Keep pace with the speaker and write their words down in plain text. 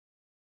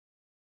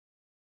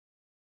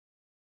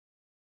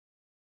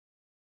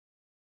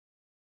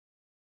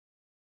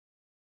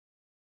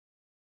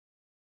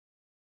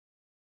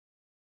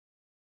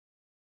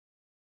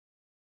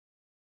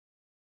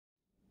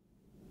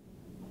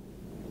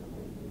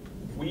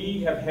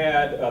we have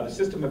had the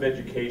system of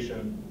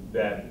education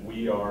that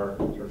we are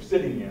sort of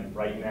sitting in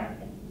right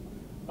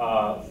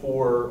now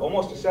for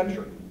almost a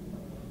century.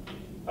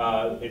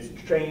 It's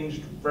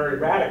changed very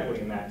radically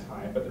in that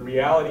time, but the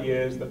reality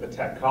is that the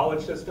tech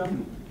college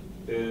system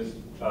is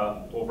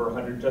just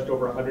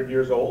over 100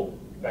 years old.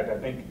 In fact, I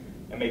think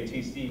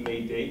MATC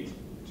may date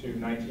to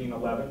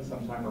 1911,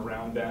 sometime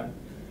around then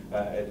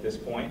at this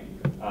point.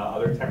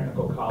 Other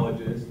technical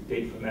colleges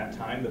date from that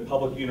time. The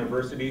public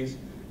universities,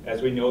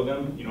 as we know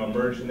them,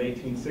 emerged in the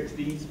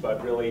 1860s,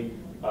 but really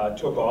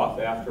took off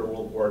after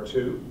World War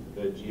II,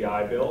 the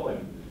GI Bill,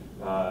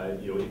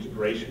 and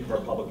integration of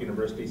our public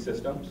university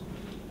systems.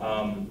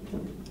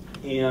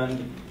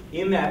 And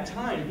in that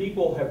time,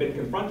 people have been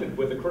confronted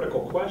with a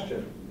critical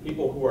question.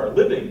 People who are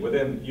living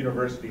within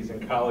universities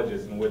and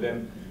colleges and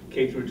within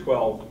K through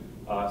 12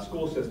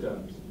 school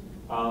systems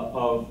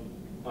of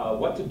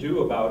what to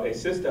do about a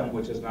system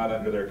which is not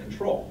under their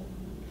control.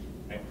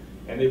 Right?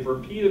 And they've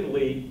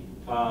repeatedly,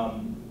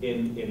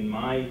 in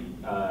my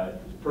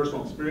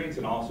personal experience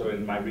and also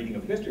in my reading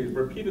of history, have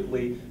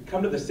repeatedly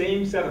come to the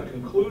same set of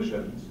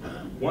conclusions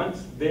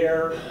once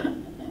their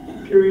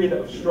period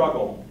of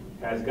struggle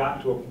has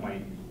got to a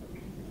point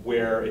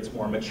where it's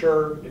more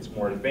mature, it's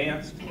more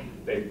advanced,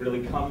 they've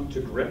really come to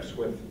grips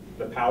with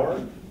the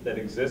power that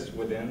exists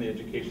within the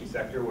education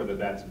sector, whether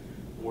that's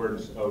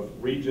boards of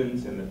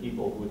regents and the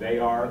people who they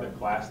are, the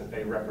class that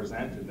they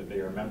represent and that they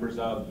are members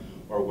of,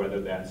 or whether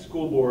that's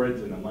school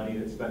boards and the money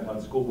that's spent on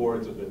school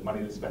boards, or the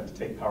money that's spent to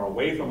take power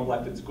away from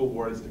elected school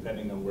boards,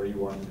 depending on where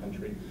you are in the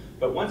country.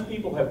 But once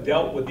people have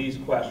dealt with these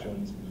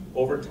questions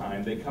over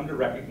time, they come to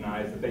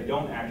recognize that they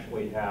don't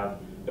actually have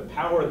the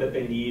power that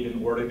they need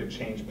in order to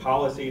change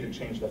policy, to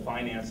change the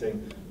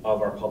financing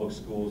of our public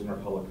schools and our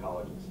public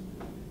colleges.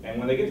 And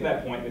when they get to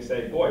that point, they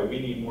say, boy, we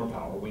need more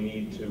power. We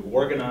need to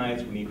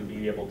organize, we need to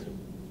be able to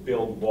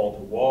build wall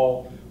to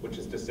wall, which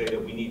is to say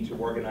that we need to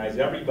organize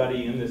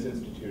everybody in this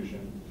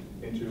institution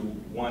into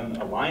one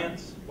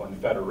alliance, one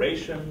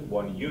federation,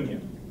 one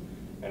union.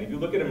 And if you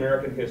look at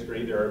American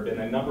history, there have been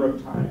a number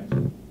of times,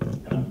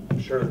 and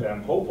I'm sure that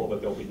I'm hopeful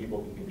that there'll be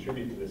people who can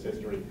contribute to this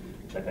history.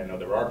 In fact, I know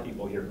there are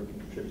people here who can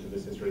contribute to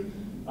this history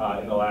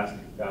in the last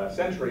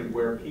century,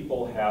 where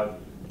people have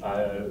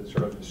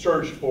sort of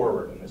surged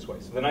forward in this way.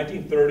 So the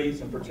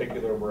 1930s in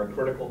particular were a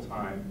critical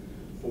time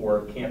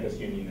for campus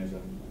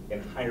unionism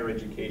in higher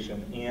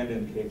education and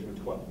in K through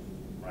 12,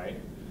 right?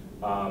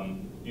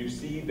 You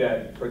see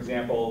that, for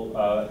example,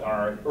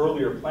 our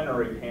earlier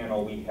plenary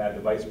panel, we had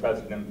the Vice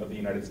President of the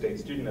United States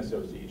Student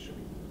Association.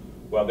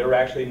 Well, there were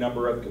actually a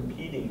number of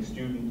competing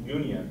student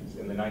unions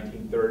in the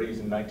 1930s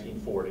and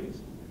 1940s,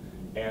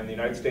 and the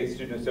United States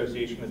Student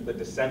Association is the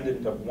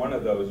descendant of one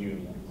of those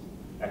unions,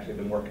 actually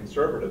the more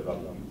conservative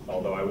of them,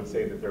 although I would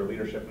say that their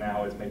leadership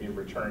now has maybe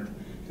returned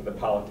to the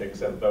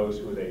politics of those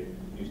who they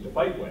used to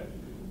fight with.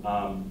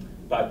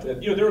 But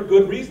there are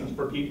good reasons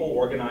for people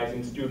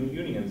organizing student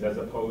unions as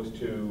opposed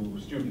to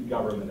student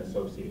government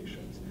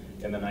associations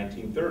in the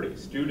 1930s.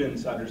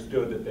 Students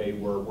understood that they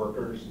were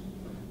workers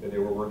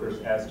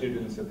as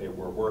students, that they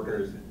were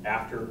workers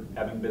after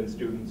having been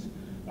students,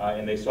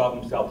 and they saw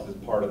themselves as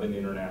part of an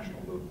international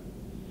movement.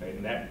 Right?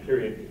 And that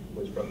period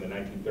was from the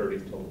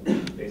 1930s till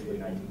basically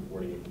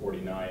 1948,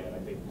 49, and I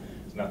think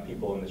there's enough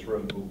people in this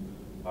room who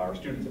are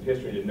students of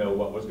history to know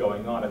what was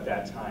going on at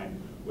that time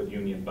with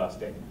union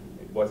busting.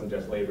 It wasn't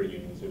just labor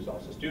unions, there was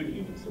also student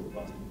unions that were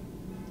busted.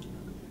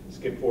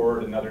 Skip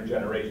forward another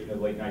generation in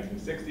the late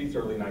 1960s,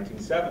 early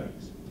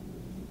 1970s.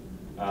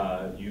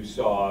 You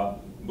saw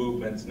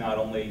movements not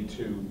only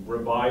to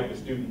revive the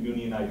student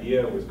union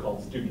idea, it was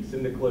called student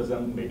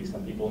syndicalism. Maybe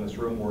some people in this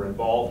room were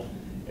involved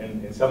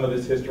in some of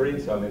this history,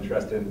 so I'm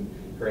interested in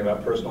hearing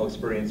about personal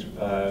experience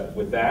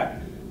with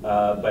that.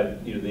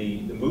 But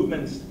the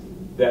movements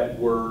that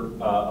were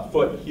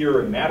afoot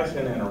here in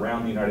Madison and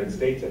around the United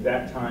States at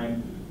that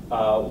time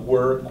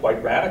were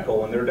quite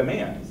radical in their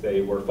demands.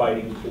 They were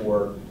fighting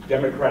for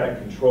democratic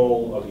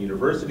control of the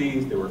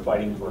universities. They were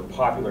fighting for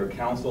popular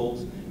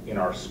councils in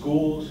our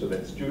schools so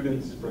that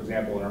students, for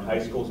example, in our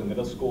high schools and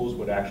middle schools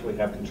would actually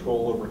have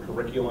control over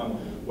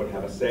curriculum, would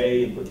have a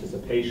say and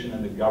participation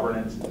in the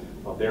governance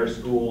of their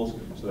schools,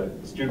 so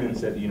that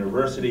students at the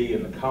university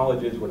and the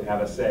colleges would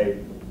have a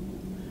say.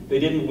 They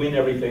didn't win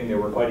everything they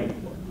were fighting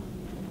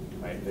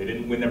for. Right? They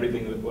didn't win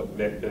everything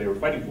that they were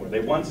fighting for. They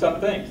won some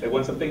things. They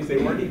won some things they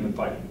weren't even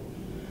fighting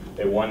for.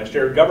 They won a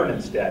shared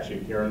governance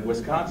statute here in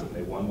Wisconsin.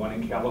 They won one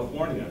in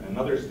California and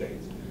other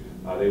states.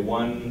 They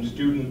won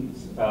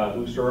students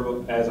who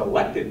serve as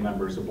elected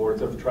members of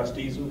boards of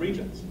trustees and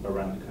regents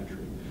around the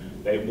country.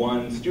 They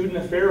won student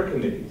affair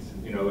committees,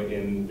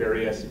 in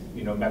various,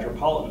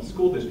 metropolitan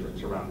school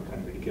districts around the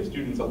country to give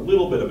students a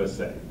little bit of a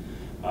say.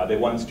 They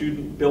won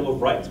student Bill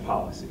of Rights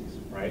policies,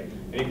 right?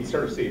 And you can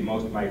sort of see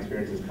most of my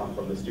experiences come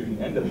from the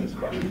student end of this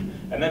question.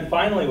 And then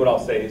finally, what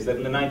I'll say is that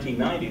in the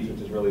 1990s,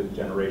 which is really the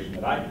generation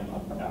that I come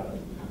up out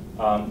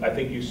of, I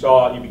think you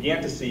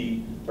began to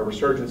see a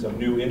resurgence of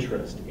new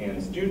interest in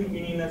student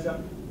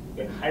unionism,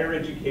 in higher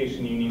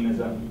education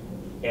unionism,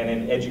 and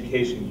in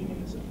education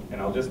unionism.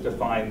 And I'll just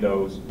define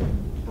those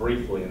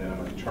briefly, and then I'm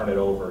going to turn it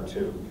over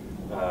to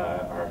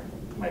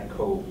my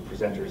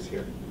co-presenters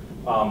here.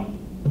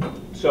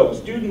 So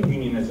student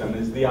unionism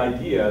is the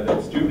idea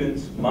that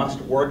students must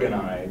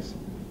organize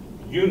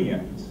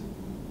unions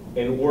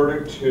in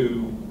order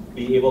to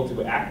be able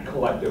to act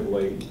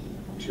collectively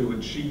to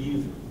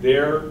achieve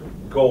their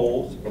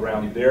goals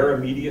around their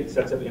immediate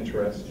sets of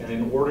interests, and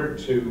in order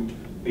to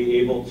be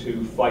able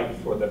to fight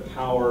for the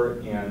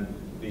power and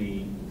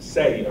the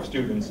say of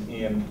students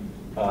in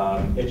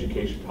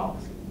education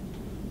policy,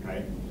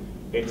 right?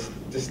 It's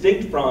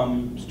distinct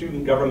from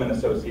student government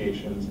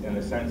associations in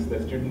the sense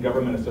that student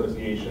government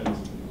associations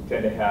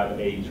tend to have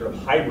a sort of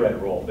hybrid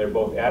role. They're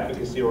both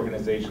advocacy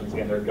organizations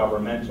and they're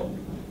governmental.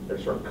 They're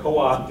sort of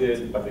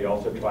co-opted, but they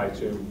also try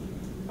to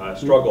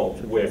struggle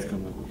with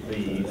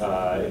the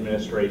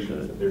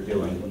administrations that they're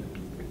dealing with.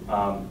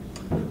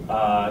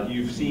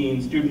 You've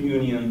seen student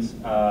unions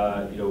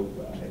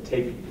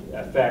take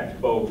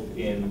effect both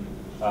in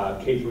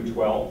K through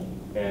 12,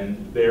 and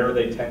there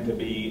they tend to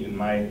be, in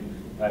my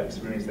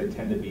experience, they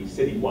tend to be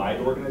citywide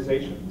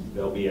organizations.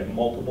 They'll be at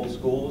multiple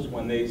schools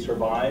when they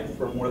survive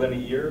for more than a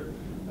year.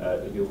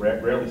 You'll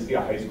rarely see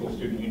a high school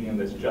student union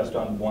that's just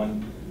on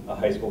one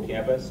high school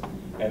campus.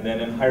 And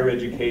then in higher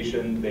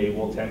education, they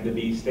will tend to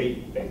be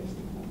state-based,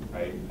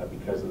 right,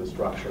 because of the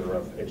structure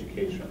of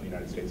education in the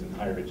United States and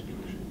higher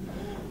education.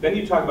 Then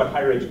you talk about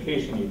higher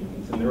education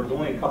unions, and there are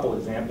only a couple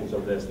examples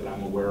of this that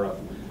I'm aware of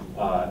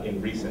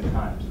in recent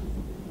times.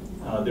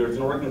 There's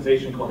an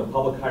organization called the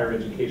Public Higher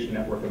Education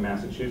Network of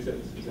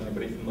Massachusetts. Is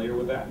anybody familiar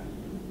with that?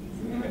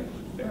 Okay.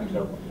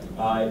 So,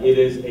 it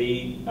is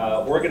a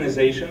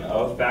organization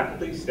of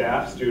faculty,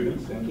 staff,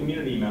 students, and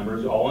community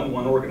members all in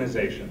one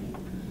organization.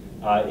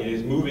 It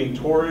is moving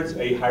towards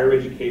a higher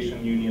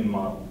education union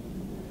model.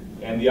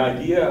 And the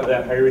idea of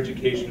that higher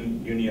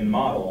education union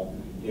model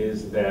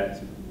is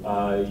that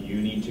you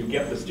need to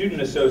get the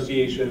student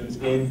associations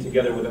in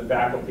together with the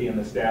faculty and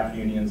the staff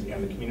unions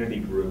and the community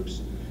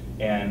groups,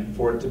 and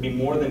for it to be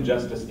more than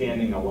just a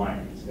standing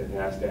alliance. It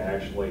has to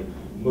actually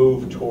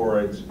move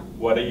towards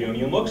what a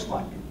union looks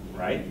like,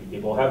 right?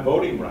 People have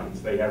voting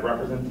rights, they have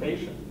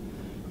representation.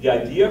 The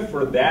idea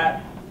for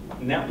that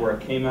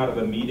network came out of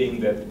a meeting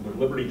that the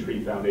Liberty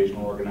Tree Foundation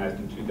organized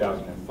in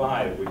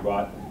 2005. We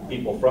brought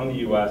people from the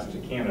US to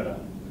Canada,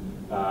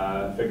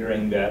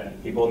 figuring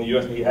that people in the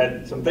US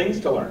had some things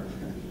to learn,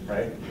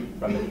 right,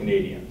 from the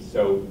Canadians.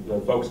 So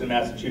the folks in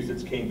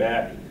Massachusetts came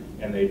back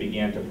and they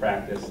began to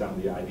practice some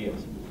of the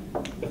ideas.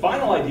 The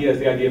final idea is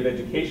the idea of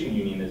education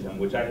unionism,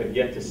 which I have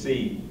yet to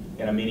see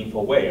in a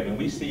meaningful way. I mean,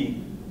 we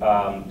see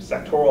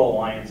sectoral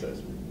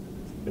alliances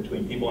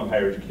between people in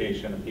higher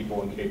education and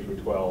people in K through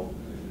 12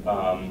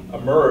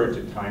 emerge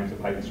at times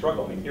of heightened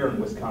struggle. I mean, here in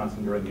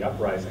Wisconsin during the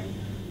uprising,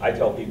 I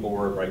tell people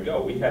wherever I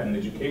go, we had an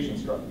education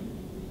struggle,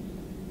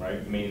 right?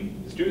 I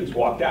mean, the students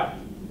walked out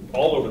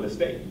all over the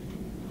state.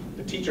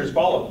 The teachers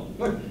followed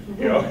them,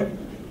 you know?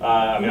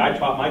 I mean, I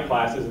taught my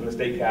classes in the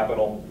state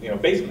capitol,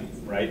 basement,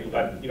 right?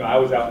 But, I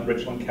was out in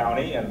Richland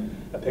County, and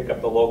I pick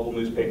up the local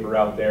newspaper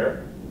out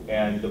there,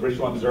 and the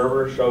Richland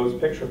Observer shows a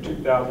picture of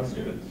 2,000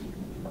 students,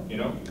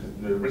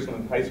 the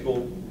Richland high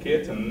school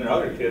kids and the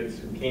other kids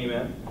who came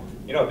in,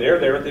 they're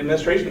there at the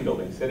administration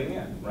building sitting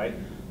in, right?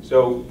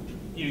 So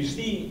you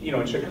see,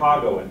 in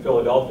Chicago and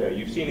Philadelphia,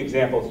 you've seen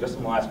examples just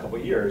in the last couple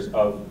of years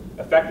of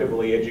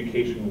effectively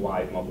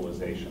education-wide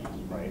mobilizations,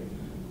 right?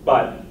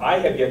 But I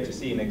have yet to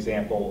see an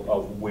example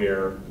of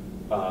where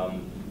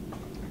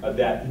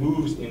that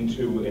moves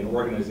into an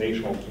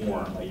organizational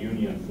form, a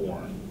union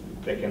form,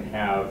 that can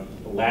have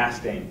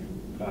lasting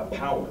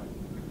power.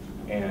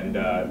 And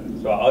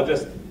so I'll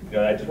just,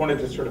 I just wanted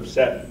to sort of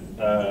set,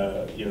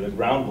 the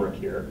groundwork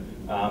here.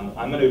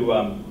 I'm going to,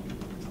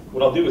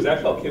 what I'll do is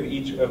actually I'll give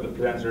each of the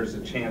presenters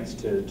a chance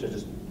to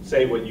just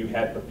say what you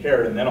had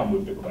prepared, and then I'll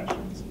move to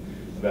questions,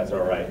 if that's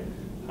all right,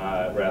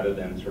 rather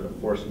than sort of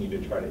forcing you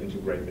to try to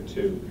integrate the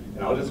two.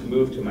 And I'll just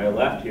move to my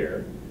left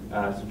here.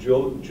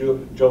 So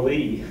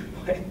Jolie,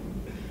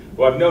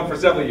 who I've known for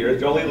several years,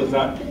 Jolie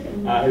Lizotte,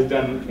 has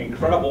done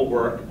incredible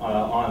work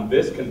on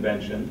this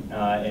convention,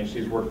 and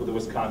she's worked with the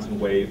Wisconsin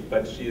Wave,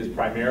 but she is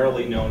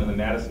primarily known in the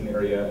Madison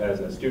area as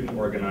a student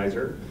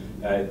organizer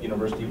at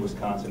University of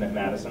Wisconsin at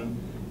Madison.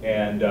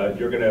 And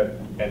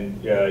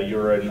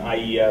you're an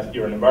IES,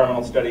 you're an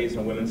environmental studies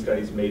and women's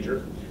studies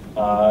major,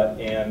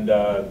 and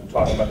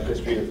talking about the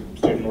history of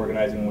student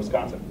organizing in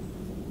Wisconsin.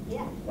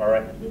 Yeah. All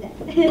right.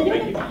 Thank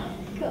you.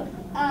 Cool.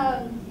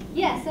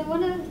 Yeah, so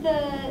one of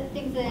the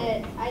things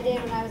that I did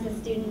when I was a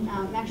student,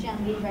 I'm actually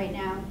on leave right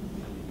now,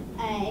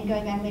 and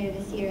going back later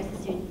this year as a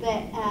student,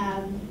 but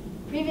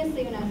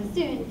previously when I was a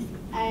student,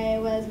 I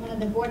was one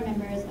of the board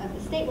members of the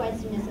statewide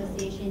student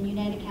association,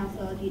 United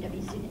Council of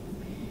UW Students.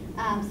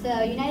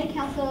 So United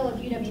Council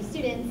of UW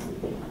Students,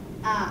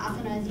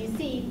 also known as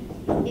UC,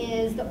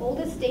 is the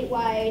oldest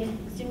statewide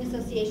student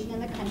association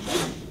in the country.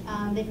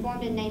 They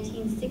formed in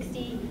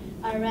 1960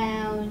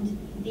 around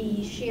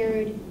the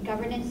shared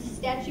governance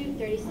statute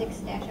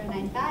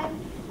 36-095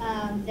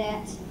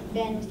 that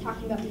Ben was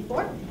talking about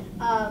before.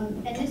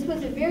 And this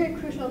was a very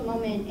crucial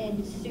moment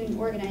in student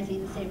organizing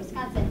in the state of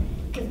Wisconsin.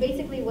 Because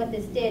basically what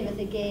this did was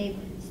it gave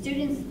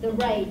students the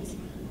right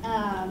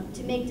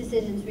to make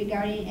decisions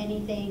regarding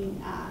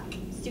anything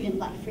student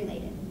life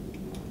related.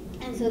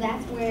 And so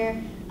that's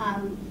where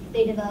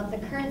they developed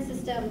the current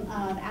system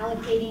of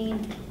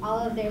allocating all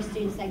of their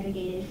student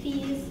segregated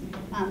fees.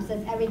 So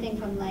it's everything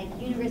from like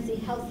university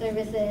health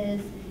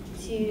services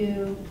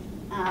to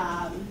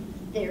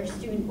their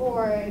student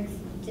orgs,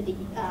 to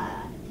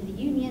the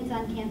unions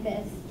on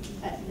campus,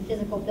 the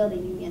physical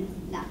building unions,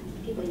 not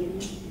people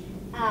unions.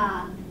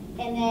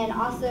 And then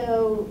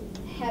also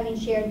having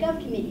shared gov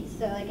committees.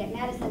 So like at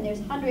Madison, there's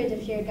hundreds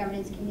of shared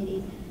governance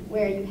committees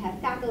where you have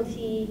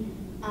faculty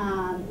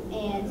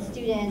and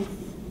students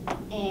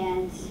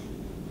and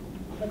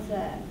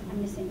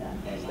I'm missing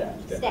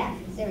the staff.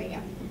 There we go.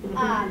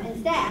 And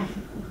staff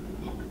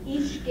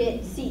each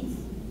get seats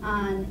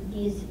on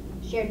these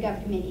shared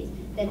gov committees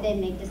that then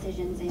make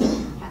decisions and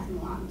pass them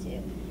along to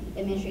the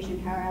administration,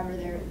 however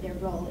their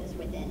role is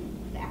within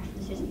the actual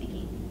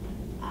decision-making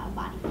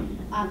body.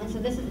 And so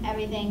this is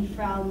everything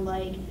from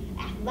like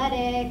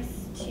athletics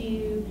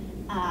to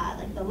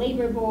like the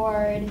labor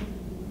board.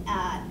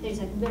 There's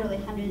like literally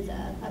hundreds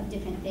of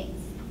different things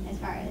as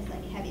far as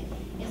like heavy.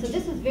 And so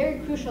this was very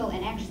crucial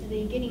in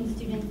actually getting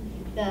students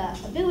the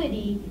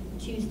ability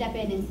to step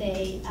in and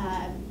say,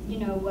 you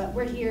know what,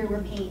 we're here,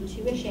 we're paying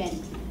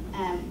tuition.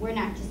 We're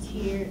not just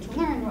here to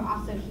learn, we're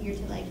also here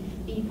to like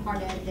be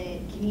part of the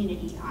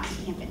community on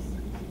campus.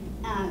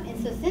 And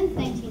so since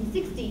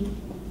 1960,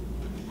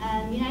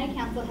 United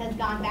Council has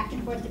gone back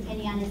and forth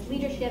depending on its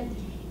leadership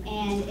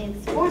and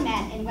its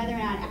format and whether or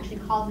not it actually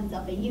calls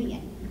itself a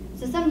union.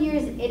 So some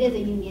years it is a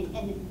union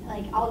and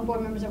like all the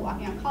board members are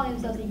walking around calling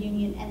themselves a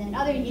union, and then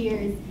other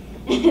years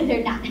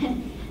they're not.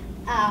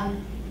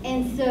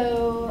 And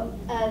so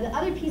the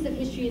other piece of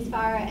history as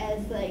far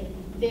as like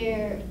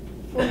their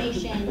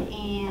formation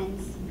and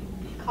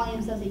calling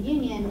themselves a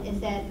union is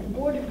that the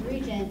Board of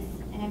Regents,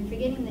 and I'm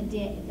forgetting the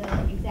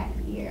exact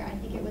year, I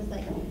think it was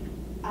like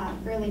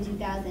early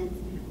 2000s,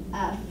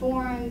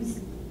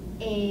 formed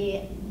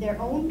their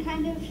own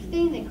kind of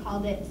thing. They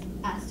called it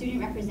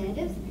student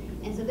representatives.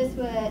 And so this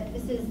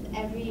is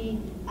every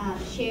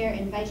chair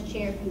and vice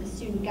chair from the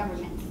student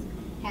governments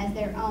has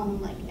their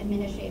own like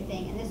administrative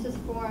thing. And this was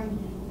formed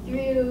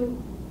through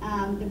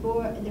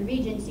the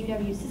Regents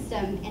UW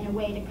system in a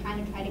way to kind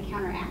of try to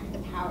counteract the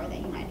power that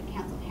United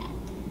Council had.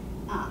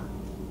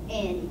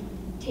 And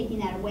taking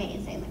that away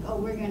and saying like, oh,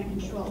 we're going to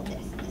control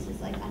this. And this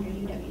is like under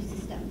UW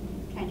system,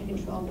 trying to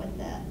control what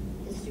the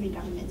student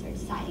governments are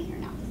deciding or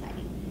not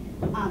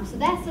deciding. So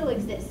that still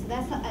exists. So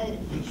that's a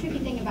tricky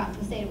thing about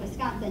the state of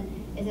Wisconsin,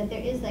 is that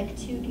there is like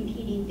two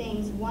competing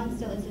things. One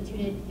still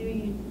instituted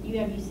through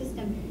UW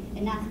system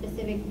and not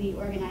specifically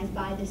organized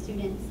by the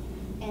students,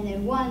 and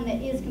then one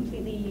that is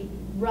completely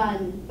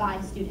run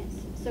by students.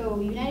 So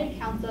United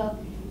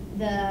Council,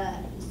 the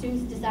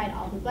students decide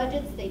all the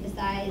budgets, they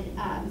decide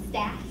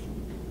staff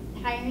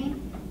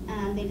hiring,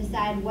 they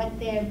decide what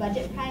their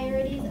budget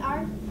priorities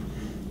are,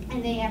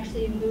 and they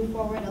actually move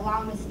forward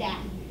along with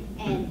staff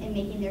and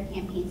making their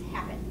campaigns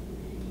happen.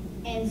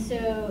 And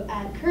so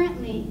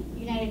currently,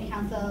 United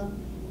Council,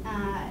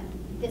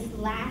 this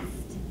last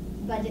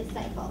budget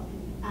cycle,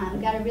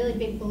 got a really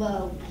big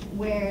blow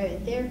where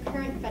their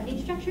current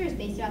funding structure is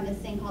based on this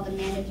thing called a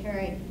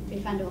mandatory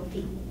refundable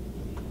fee.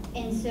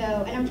 And so,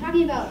 and I'm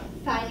talking about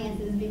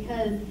finances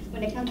because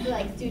when it comes to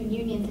like student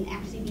unions and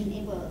actually being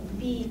able to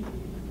be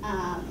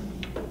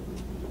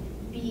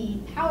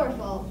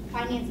powerful,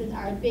 finances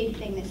are a big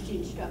thing that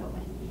students struggle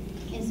with.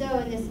 And so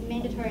in this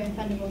mandatory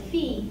refundable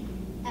fee,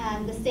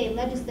 the state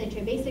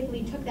legislature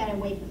basically took that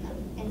away from them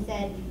and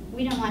said,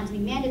 we don't want it to be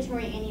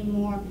mandatory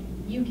anymore.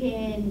 You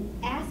can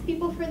ask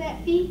people for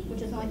that fee,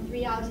 which is only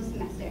 $3 a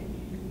semester,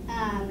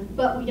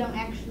 but we don't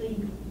actually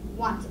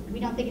want to. We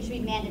don't think it should be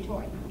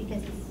mandatory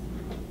because it's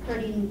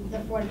hurting the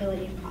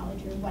affordability of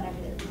college or whatever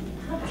they're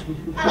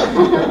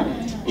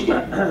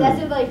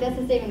that's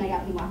the statement I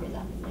got from Walker's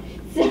office.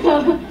 So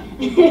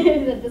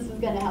that this was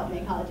going to help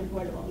make college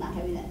affordable, not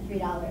having that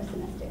 $3 a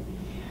semester.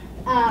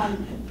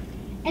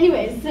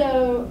 Anyway,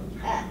 so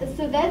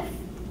that's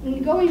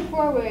going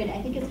forward.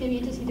 I think it's going to be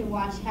interesting to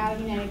watch how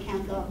United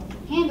Council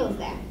handles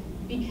that,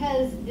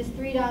 because this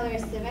 $3 a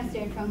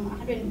semester from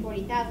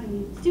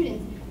 140,000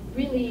 students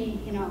really,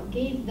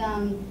 gave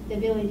them the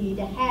ability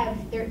to have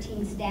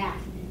 13 staff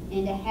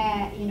and to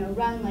have,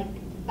 run like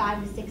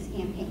 5 to 6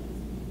 campaigns.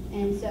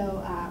 And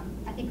so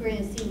I think we're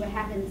going to see what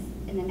happens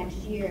in the next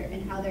year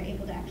and how they're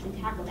able to actually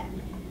tackle that.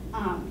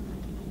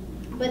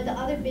 But the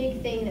other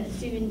big thing that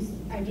students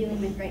are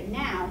dealing with right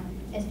now,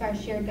 as far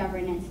as shared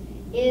governance,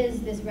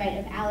 is this right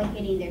of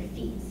allocating their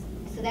fees.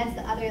 So that's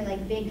the other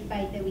like big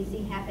fight that we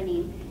see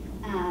happening,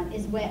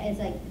 is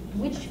like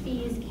which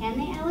fees can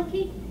they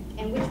allocate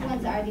and which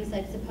ones are these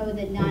like supposed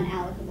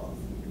non-allocables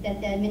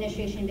that the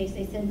administration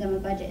basically sends them a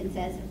budget and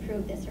says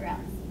approve this or else.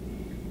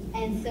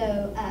 And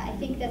so I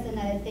think that's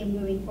another thing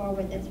moving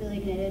forward that's really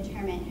going to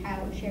determine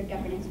how shared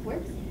governance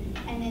works.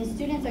 And then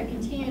students are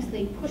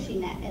continuously pushing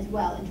that as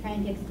well and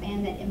trying to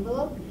expand that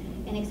envelope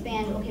and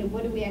expand, okay,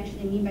 what do we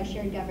actually mean by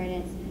shared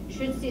governance?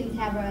 should students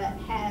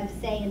have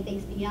say in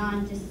things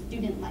beyond just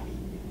student life,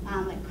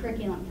 like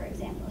curriculum, for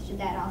example? Should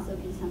that also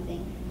be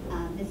something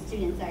that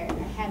students are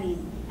having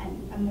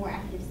a more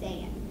active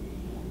say in?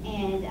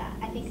 And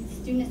I think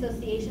student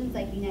associations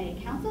like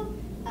United Council,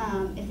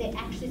 if they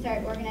actually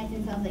start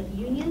organizing themselves like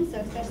unions, so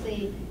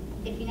especially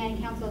if United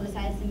Council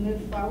decides to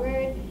move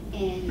forward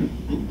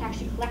and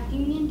actually collect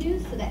union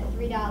dues, so that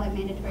 $3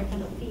 mandatory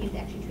federal fee is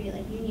actually treated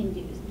like union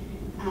dues,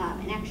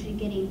 and actually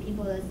getting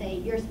people to say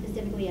you're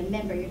specifically a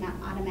member, you're not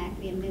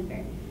automatically a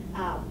member,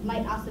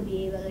 might also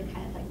be able to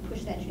kind of like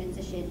push that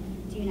transition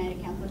to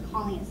United Council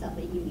calling itself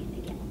a union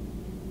again.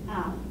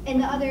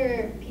 And the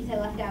other piece I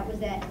left out was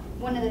that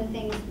one of the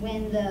things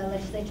when the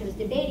legislature was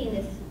debating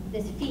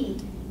this fee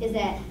is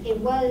that it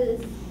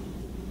was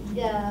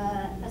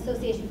the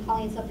association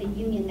calling itself a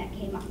union that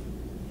came up.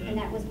 And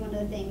that was one of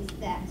the things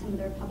that some of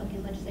the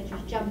Republican legislatures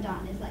jumped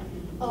on, is like,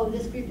 oh,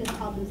 this group has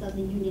called themselves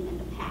a union in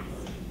the past.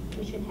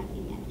 We shouldn't have to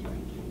be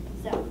mandatory.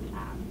 So, I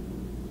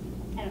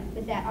don't know,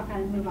 with that, I'll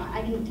kind of move on.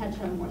 I can touch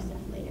on more stuff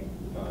later.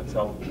 That's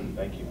helpful,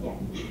 thank you.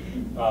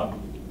 Yeah.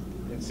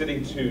 And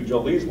sitting to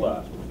Jolie's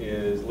left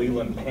is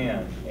Leland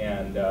Pan,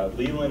 and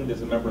Leland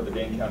is a member of the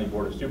Dane County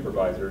Board of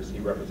Supervisors. He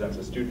represents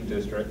a student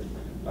district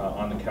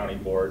on the county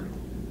board.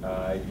 He's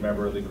a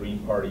member of the Green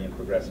Party in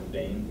Progressive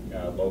Dane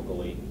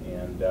locally,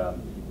 and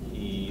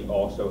he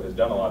also has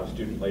done a lot of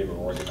student labor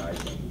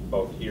organizing,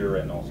 both here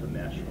and also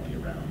nationally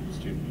around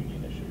student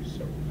union issues.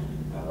 So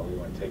we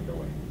want to take it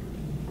away.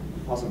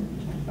 Awesome.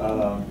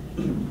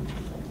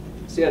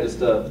 So yeah,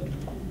 just a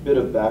bit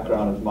of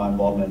background of my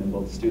involvement in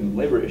both student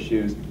labor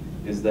issues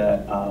is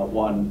that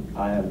one,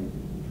 I am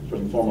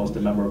first and foremost a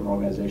member of an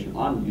organization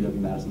on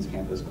UW-Madison's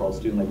campus called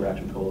Student Labor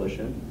Action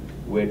Coalition,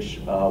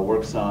 which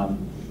works on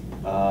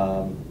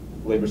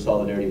labor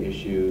solidarity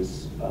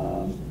issues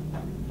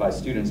by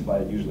students,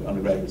 by usually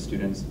undergraduate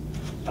students.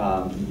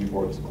 We've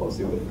worked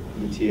closely with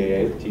the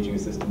TAA, the Teaching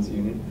Assistants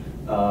Union,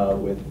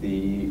 with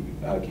the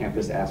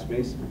campus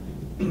ASMEs.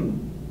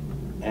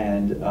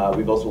 And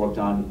we've also worked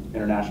on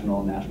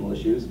international and national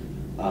issues.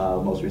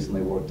 Most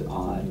recently worked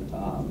on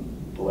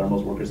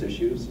Palermo's workers'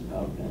 issues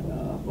in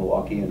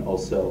Milwaukee, and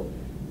also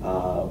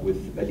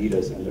with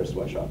Adidas and their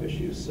sweatshop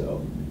issues.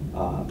 So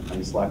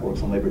SLAC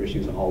works on labor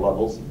issues on all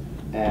levels.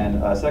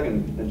 And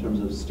second, in terms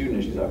of student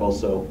issues, I've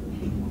also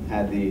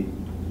had the,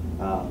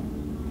 I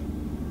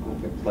don't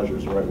think pleasure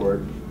is the right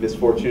word,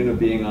 misfortune of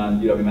being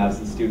on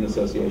UW-Madison Student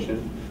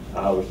Association,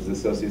 which is the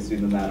Associate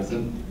Student of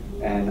Madison.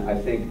 And I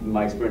think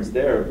my experience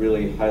there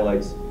really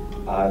highlights,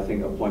 I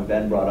think, a point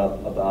Ben brought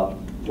up about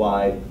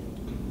why,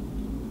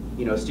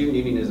 student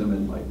unionism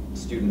and like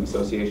student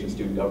association,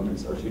 student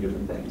governments are two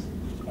different things,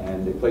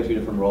 and they play two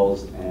different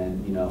roles.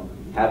 And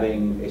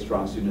having a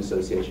strong student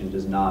association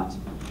does not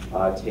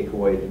take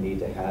away the need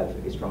to have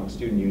a strong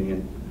student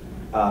union.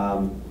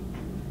 And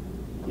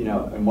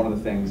one of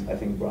the things I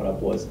think brought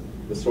up was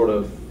the sort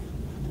of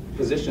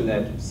position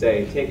that,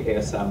 say, take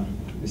ASM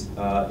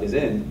is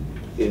in,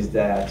 is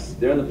that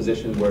they're in the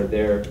position where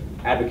they're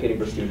advocating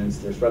for students,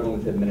 they're struggling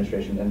with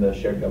administration and the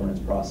shared governance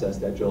process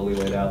that Jolie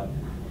laid out,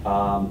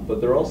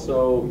 but they're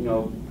also,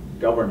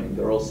 governing,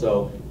 they're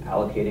also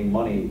allocating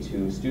money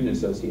to student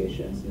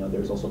associations.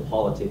 There's also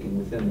politicking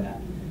within that.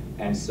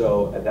 And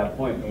so at that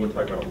point, And we're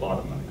talking about a lot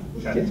of money,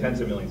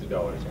 tens of millions of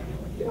dollars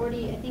annually.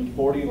 40, I think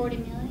 40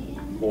 million?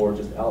 for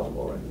just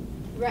eligible, right?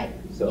 Right,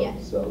 So, yeah.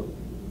 so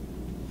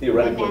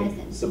theoretically,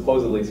 Madison.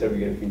 supposedly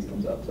segregated fees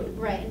comes up to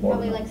Right, and more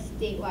probably than like that.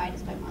 statewide,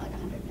 it's probably more like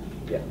 100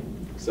 million. Yeah,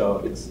 so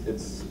it's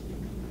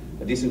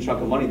a decent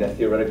chunk of money that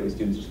theoretically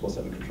students are supposed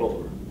to have control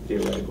over,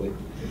 theoretically.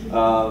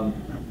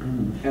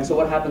 And so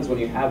what happens when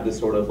you have this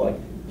sort of like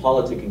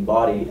politicking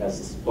body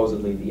as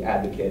supposedly the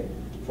advocate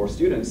for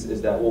students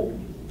is that, well,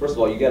 first of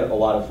all, you get a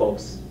lot of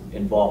folks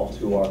involved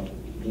who are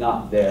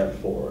not there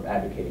for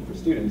advocating for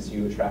students.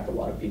 You attract a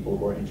lot of people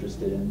who are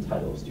interested in the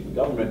title of student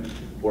government,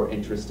 who are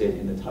interested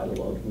in the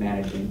title of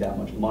managing that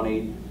much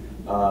money,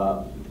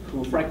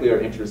 who frankly are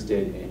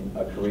interested in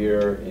a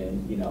career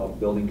in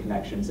building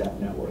connections at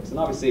networks. And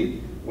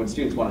obviously, when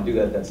students want to do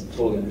that, that's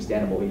totally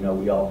understandable.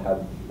 We all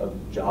have a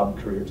job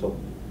career to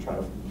try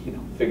to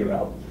figure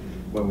out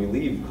when we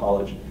leave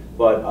college.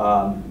 But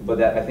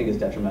that I think is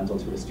detrimental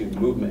to a student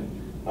movement,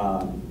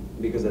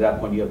 because at that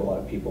point you have a lot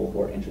of people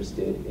who are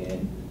interested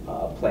in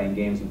playing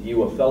games with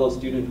you, a fellow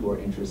student, who are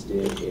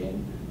interested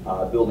in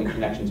building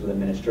connections with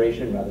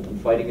administration rather than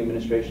fighting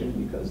administration,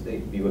 because they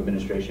view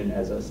administration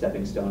as a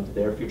stepping stone to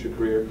their future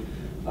career.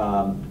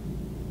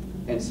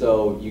 And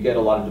so you get a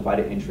lot of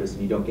divided interests,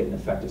 and you don't get an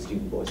effective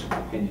student voice, in my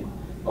opinion.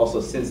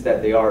 Also, since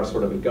that they are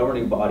sort of a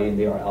governing body and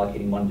they are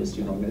allocating money to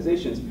student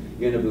organizations,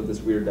 you end up with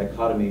this weird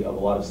dichotomy of a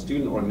lot of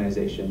student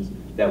organizations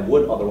that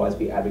would otherwise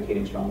be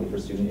advocating strongly for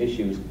student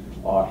issues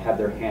have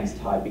their hands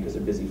tied because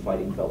they're busy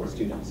fighting fellow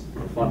students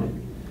for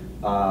funding.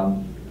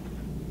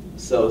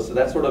 So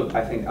that sort of,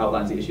 I think,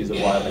 outlines the issues of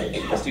why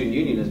a student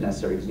union is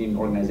necessary, because you need an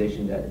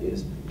organization that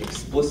is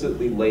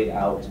explicitly laid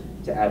out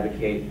to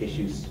advocate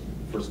issues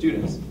for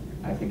students.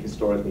 I think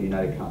historically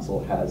United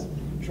Council has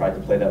tried to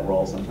play that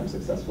role, sometimes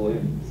successfully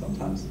and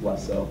sometimes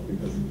less so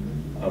because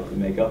of the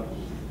makeup.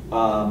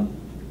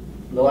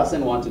 The last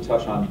thing I want to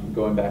touch on,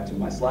 going back to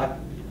my Slack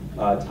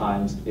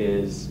times,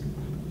 is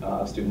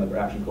Student Labor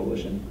Action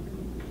Coalition.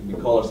 We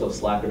call ourselves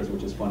Slackers,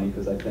 which is funny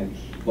because I think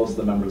most of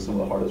the members are some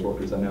of the hardest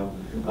workers I know.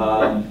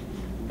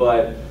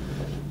 But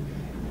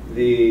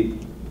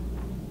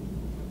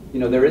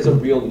there is a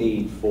real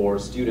need for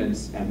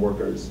students and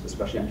workers,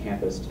 especially on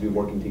campus, to be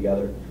working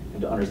together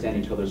and to understand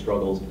each other's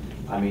struggles.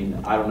 I mean,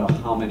 I don't know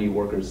how many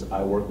workers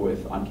I work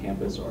with on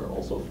campus are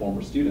also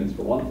former students,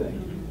 for one thing.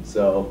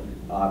 So,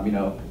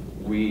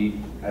 we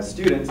as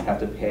students have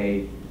to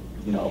pay,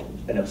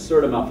 an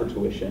absurd amount for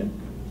tuition,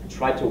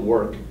 try to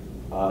work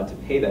to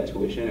pay that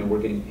tuition, and we're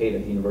getting paid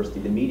at the university.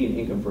 The median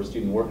income for a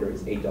student worker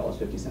is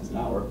 $8.50 an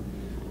hour.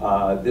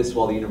 This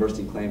while the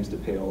university claims to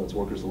pay all its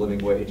workers a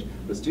living wage.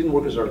 But student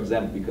workers are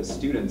exempt because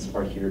students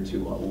are here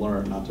to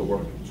learn, not to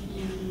work.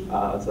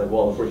 It's like,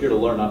 well, if we're here to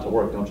learn, not to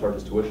work, don't charge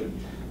us tuition.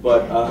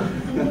 But,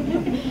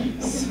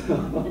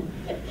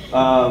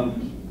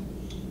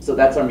 so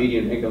that's our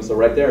median income. So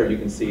right there, you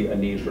can see a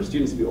need for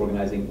students to be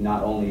organizing,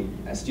 not only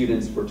as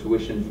students for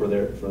tuition, for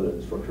their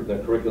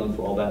curriculum,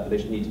 for all that, but they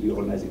should need to be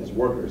organizing as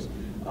workers.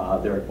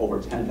 There are over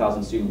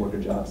 10,000 student worker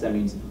jobs. That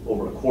means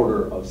over a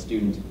quarter of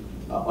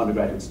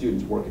undergraduate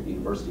students work at the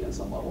university on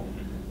some level.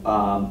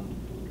 Not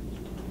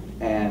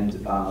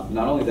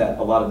only that,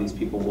 a lot of these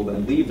people will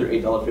then leave their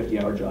 $8.50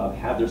 hour job,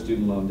 have their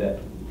student loan debt,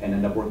 and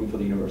end up working for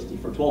the university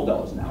for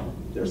 $12 an hour,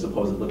 their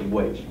supposed living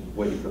wage,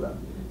 waiting for them.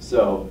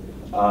 So,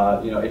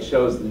 it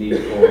shows the need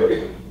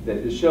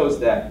it shows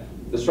that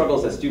the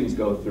struggles that students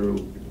go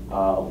through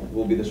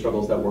will be the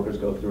struggles that workers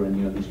go through,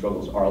 and these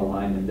struggles are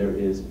aligned, and there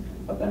is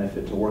a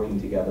benefit to working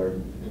together.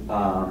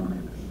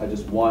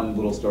 Just one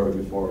little story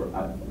before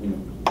I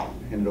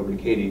hand it over to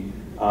Katie,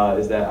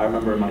 is that I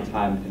remember in my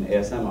time in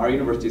ASM, our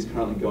university is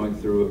currently going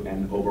through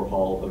an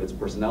overhaul of its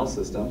personnel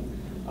system,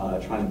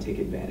 trying to take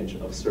advantage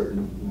of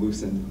certain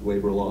loosened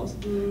labor laws,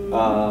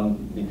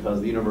 because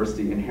the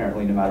university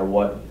inherently, no matter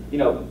what, the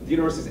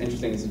university is an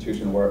interesting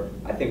institution where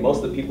I think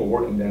most of the people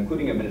working there,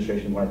 including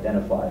administration, would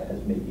identify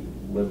as maybe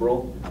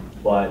liberal,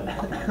 but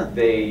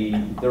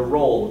their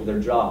role,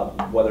 their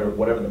job,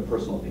 whatever their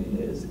personal opinion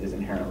is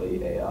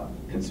inherently a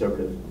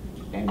conservative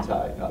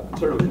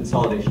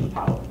consolidation of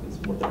power is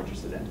what they're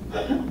interested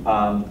in.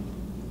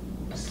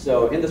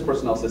 So in this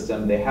personnel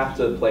system, they have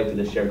to play to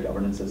the shared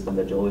governance system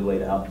that Jolie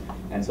laid out,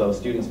 and so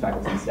students,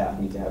 faculty, and staff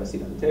need to have a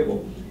seat on the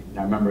table. And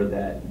I remember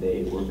that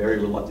they were very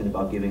reluctant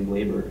about giving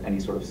labor any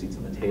sort of seats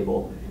on the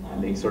table,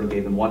 and they sort of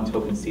gave them one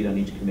token seat on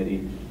each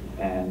committee,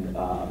 and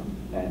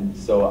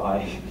so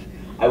I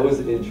was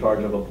in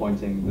charge of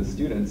appointing the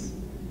students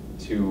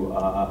to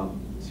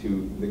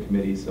the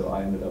committee, so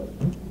I ended up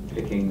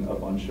picking a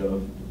bunch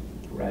of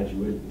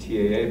graduate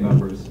TAA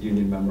members,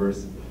 union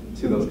members,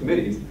 to those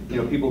committees.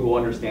 People who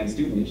understand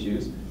student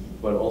issues,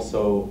 but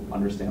also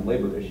understand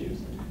labor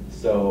issues.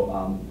 So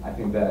I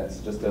think that's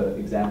just an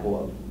example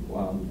of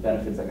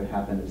benefits that could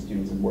happen if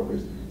students and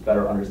workers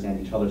better understand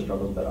each other's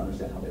struggles, better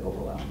understand how they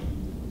overlap.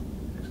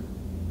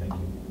 Thank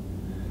you.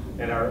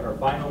 And our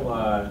final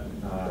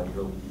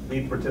the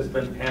lead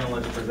participant,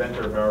 panelist,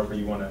 presenter, however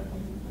you want to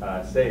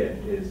say it,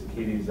 is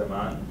Katie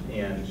Zaman,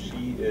 and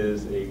she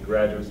is a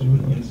graduate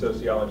student in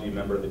sociology,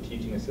 member of the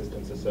Teaching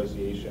Assistants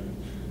Association,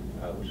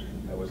 which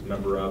I was a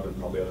member of, and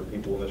probably other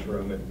people in this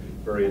room at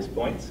various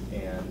points.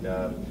 And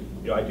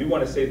I do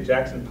want to say that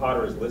Jackson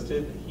Potter is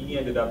listed. He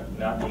ended up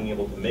not being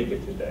able to make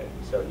it today,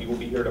 so he will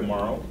be here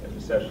tomorrow at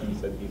the sessions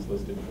that he's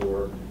listed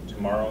for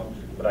tomorrow.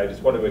 But I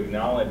just want to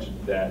acknowledge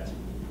that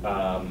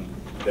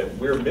that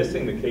we're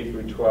missing the K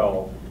through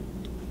 12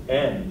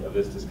 end of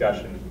this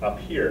discussion up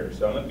here.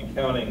 So I'm going to be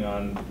counting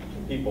on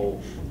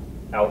people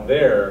out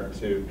there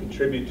to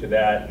contribute to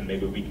that, and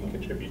maybe we can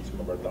contribute some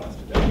of our thoughts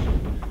to that.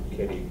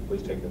 Katie,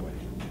 please take it away.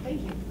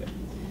 Thank you.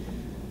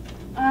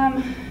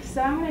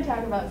 So I'm going to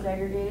talk about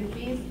segregated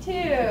fees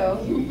too.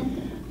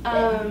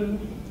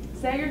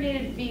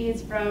 Segregated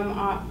fees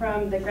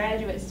from the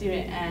graduate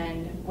student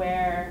end,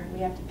 where we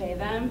have to pay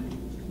them.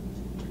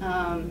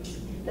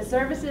 The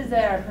services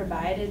that are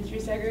provided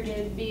through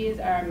segregated fees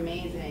are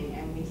amazing,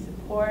 and we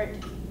support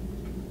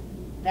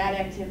that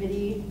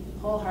activity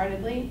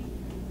wholeheartedly.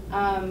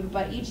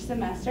 But each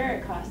semester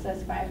it costs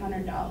us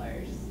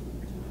 $500.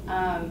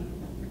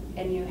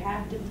 And you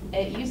have to,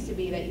 it used to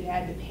be that you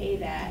had to pay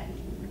that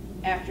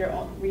after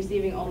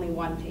receiving only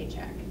one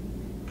paycheck.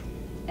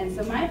 And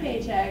so my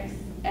paychecks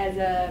as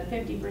a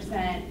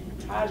 50%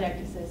 project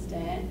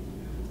assistant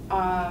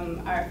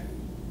are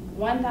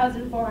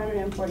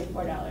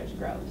 $1,444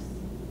 gross.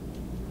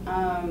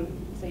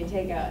 So you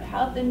take out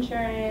health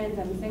insurance,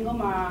 I'm a single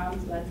mom,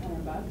 so that's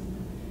 $100.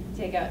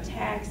 Take out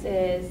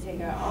taxes,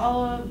 take out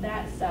all of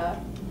that stuff,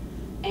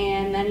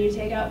 and then you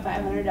take out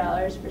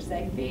 $500 for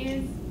seg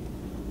fees.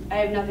 I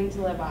have nothing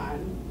to live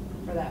on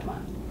for that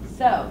month.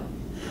 So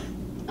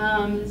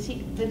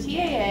the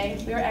TAA,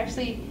 we were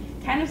actually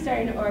kind of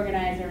starting to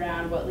organize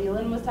around what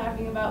Leland was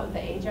talking about with the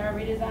HR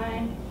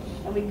redesign,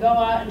 and we go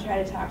out and try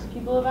to talk to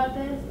people about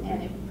this.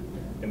 And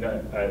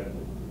the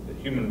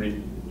human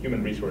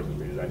human resources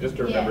redesign. Just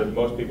to remember that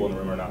most people in the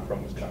room are not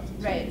from Wisconsin.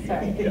 Right,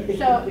 sorry. Yeah.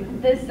 So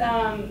this,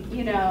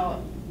 you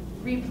know,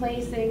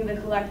 replacing the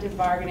collective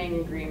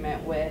bargaining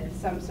agreement with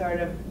some sort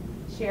of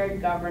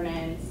shared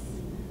governance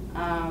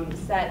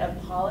set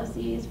of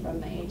policies from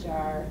the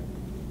HR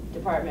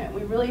department.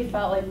 We really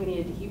felt like we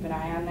needed to keep an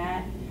eye on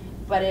that,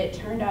 but it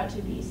turned out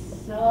to be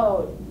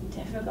so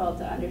difficult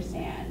to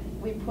understand.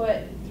 We put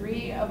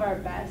 3 of our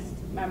best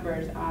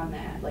members on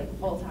that, like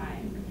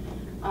full-time.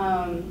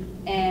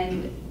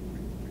 And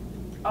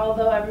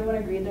although everyone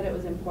agreed that it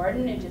was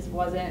important, it just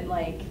wasn't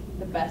like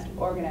the best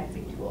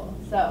organizing tool.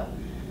 So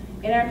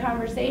in our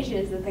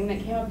conversations, the thing that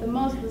came up the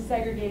most was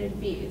segregated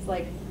fees.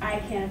 Like, I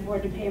can't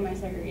afford to pay my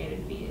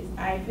segregated fees.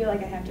 I feel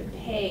like I have to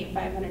pay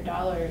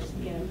 $500 to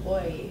be an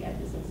employee at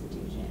this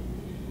institution.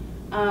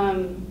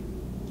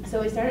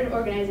 So we started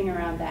organizing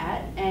around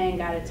that and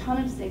got a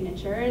ton of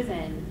signatures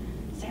and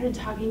started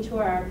talking to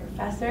our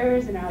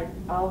professors and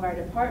all of our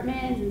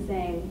departments and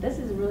saying, this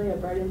is really a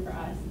burden for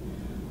us.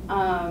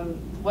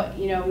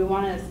 We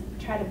want to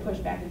try to push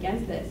back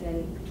against this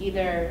and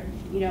either,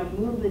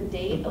 move the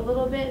date a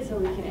little bit so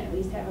we can at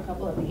least have a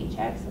couple of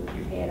paychecks so we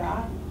can pay it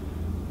off,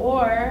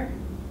 or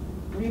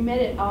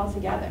remit it all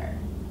together.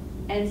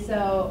 And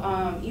so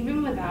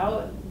even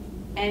without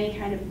any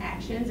kind of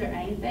actions or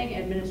anything,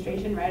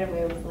 administration right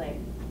away was like,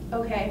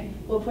 okay,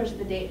 we'll push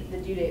the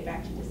due date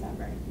back to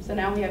December. So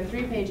now we have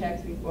 3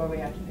 paychecks before we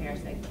have to pay our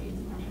seg fees.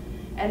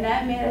 And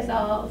that made us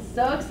all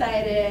so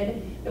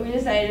excited that we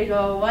decided to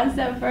go one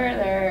step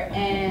further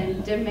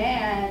and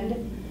demand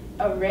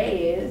a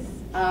raise.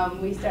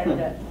 We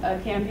started a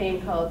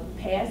campaign called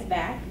Pay Us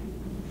Back.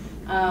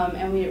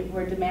 And we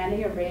were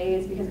demanding a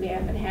raise because we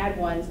haven't had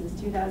one since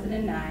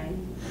 2009.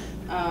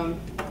 I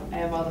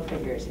have all the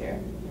figures here.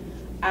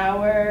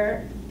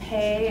 Our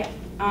pay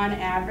on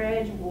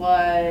average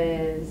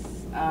was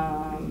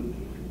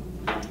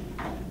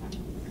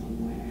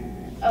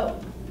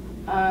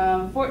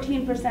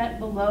 14%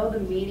 below the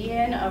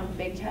median of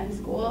Big Ten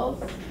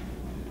schools,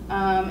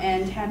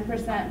 and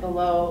 10%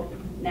 below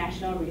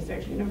national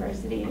research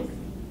universities.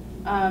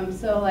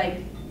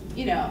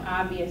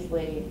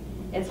 Obviously,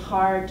 it's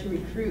hard to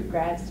recruit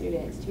grad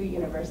students to a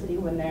university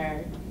when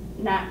they're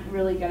not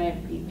really going to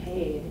be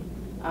paid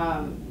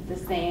the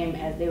same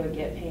as they would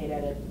get paid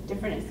at a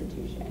different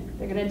institution.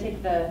 They're going to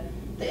take the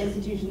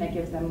institution that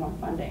gives them more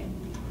funding.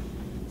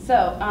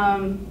 So,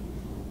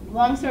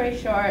 long story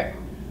short,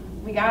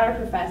 we got our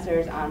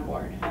professors on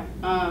board.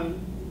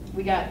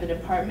 We got the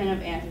Department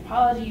of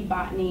Anthropology,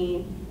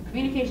 Botany,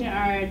 Communication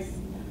Arts,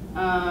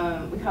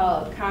 we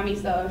call it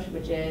CommiSoc,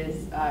 which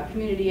is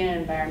Community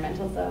and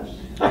Environmental Soc.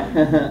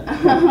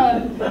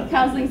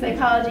 Counseling,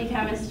 Psychology,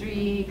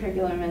 Chemistry,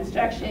 Curriculum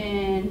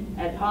Instruction,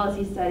 Ed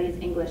Policy Studies,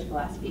 English,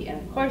 Philosophy,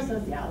 and of course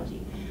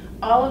Sociology.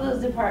 All of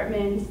those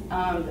departments,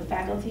 the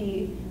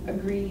faculty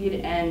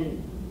agreed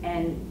and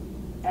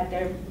at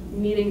their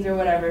meetings or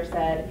whatever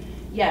said,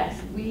 yes,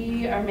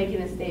 we are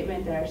making a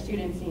statement that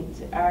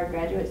our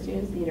graduate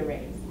students need a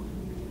raise.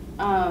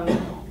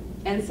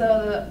 And so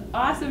the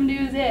awesome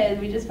news is,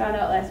 we just found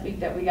out last week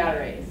that we got a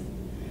raise.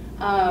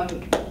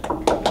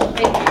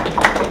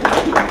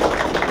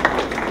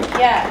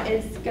 Yeah,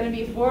 it's going to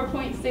be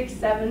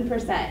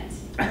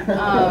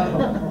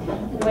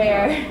 4.67%,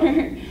 where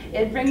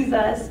it brings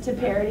us to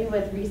parity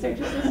with research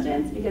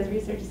assistants, because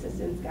research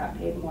assistants got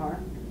paid more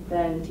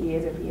than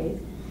TAs or PAs.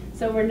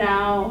 So we're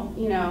now,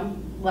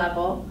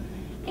 level,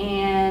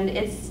 and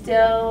it's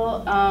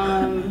still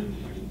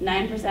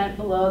 9%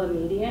 below the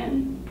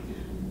median,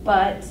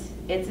 but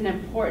it's an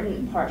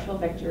important partial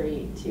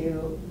victory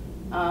to,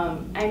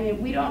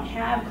 we don't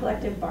have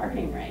collective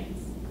bargaining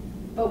rights,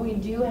 but we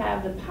do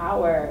have the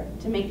power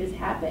to make this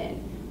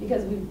happen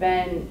because we've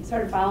been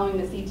sort of following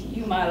the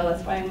CTU model.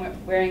 That's why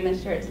I'm wearing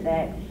this shirt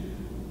today,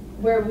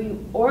 where we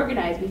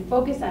organize, we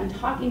focus on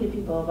talking to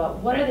people about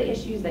what are the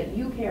issues that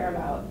you care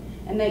about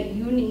and that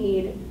you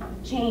need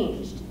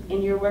changed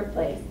in your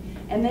workplace.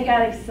 And they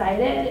got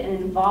excited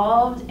and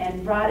involved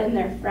and brought in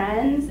their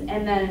friends,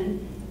 and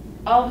then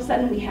all of a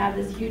sudden we have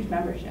this huge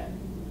membership.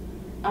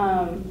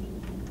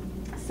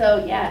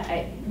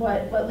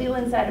 What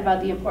Leland said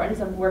about the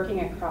importance of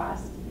working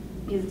across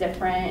these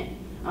different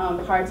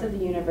parts of the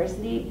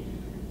university,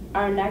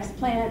 our next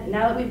plan,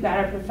 now that we've got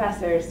our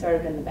professors sort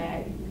of in the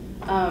bag,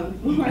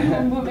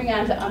 we're moving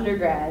on to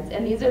undergrads,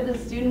 and these are the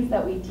students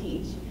that we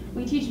teach.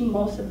 We teach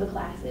most of the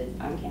classes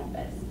on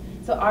campus.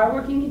 So our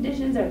working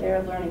conditions are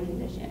their learning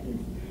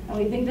conditions. And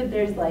we think that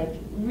there's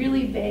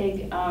really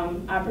big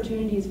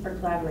opportunities for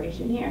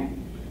collaboration here.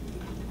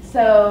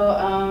 So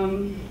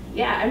I'm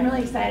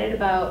really excited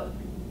about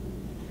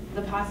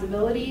the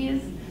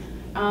possibilities.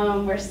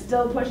 We're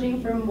still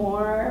pushing for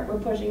more. We're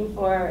pushing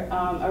for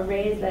a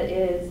raise that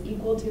is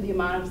equal to the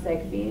amount of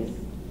seg fees,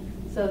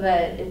 so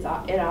that it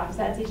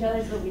offsets each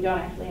other, so that we don't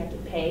actually have to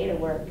pay to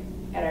work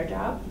at our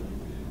job.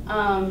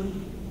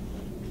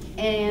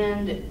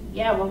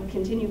 We'll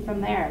continue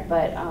from there.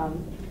 But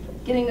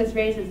getting this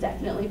raise has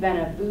definitely been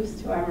a boost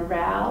to our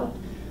morale.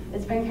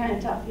 It's been kind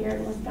of tough here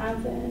in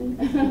Wisconsin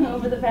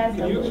over the past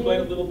Can you couple of explain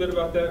a years. little bit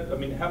about that? I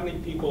mean, how many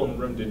people in the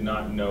room did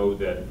not know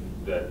that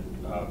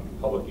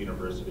public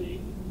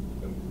university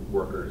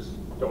workers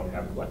don't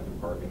have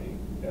collective bargaining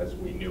as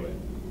we knew it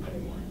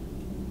anymore?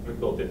 How many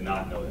people did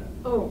not know that?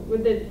 Oh,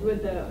 with the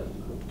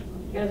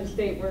as a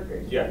state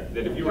workers. Yeah,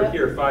 that if you were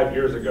here 5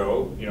 years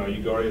ago, you know,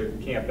 you go to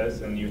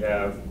campus and you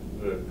have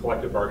the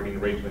collective bargaining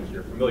arrangements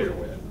you're familiar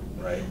with,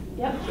 right?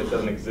 Yep. That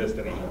doesn't exist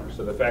anymore.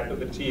 So the fact that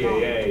the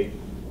TAA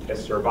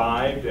has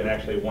survived and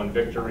actually won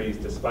victories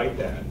despite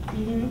that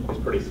is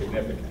pretty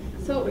significant.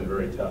 So- It's been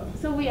very tough.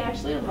 So we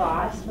actually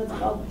lost what's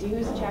called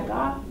dues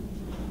checkoff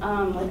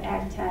with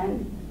Act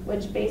 10,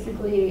 which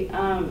basically,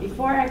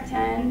 before Act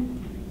 10,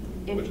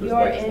 if Which was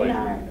you're in legislation.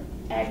 our,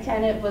 Act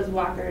 10, it was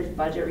Walker's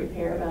budget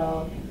repair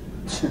bill.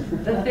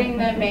 The thing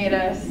that made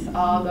us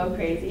all go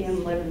crazy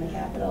and live in the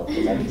Capitol for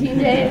 17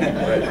 days.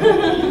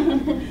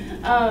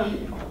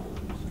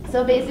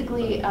 So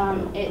basically,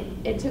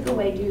 it took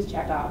away dues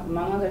checkoff,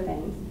 among other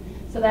things.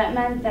 So that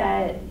meant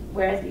that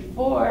whereas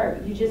before,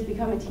 you just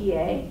become a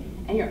TA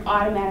and you're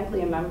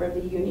automatically a member of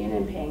the union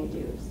and paying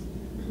dues.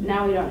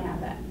 Now we don't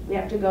have that. We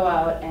have to go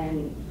out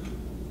and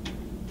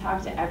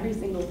talk to every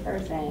single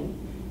person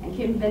and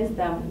convince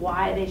them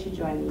why they should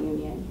join the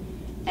union.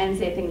 And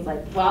say things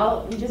like,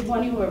 well, we just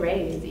won you a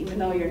raise, even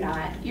though you're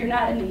not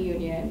in the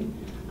union.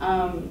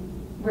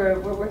 We're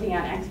working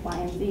on X, Y,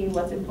 and Z,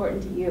 what's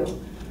important to you.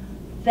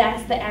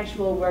 That's the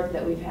actual work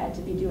that we've had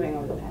to be doing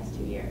over the past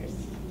 2 years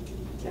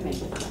to make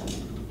this happen.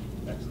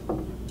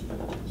 Excellent.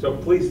 So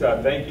please,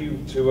 thank you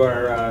to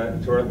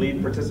our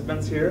lead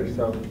participants here.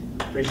 So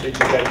appreciate you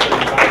guys putting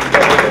time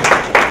together and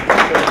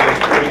sharing the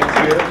experience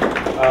here.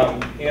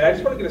 And I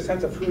just want to get a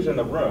sense of who's in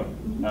the room.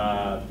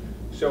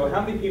 So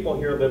how many people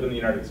here live in the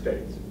United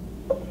States?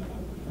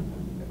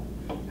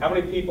 How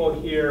many people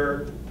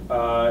here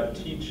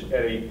teach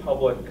at a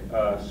public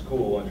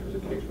school in terms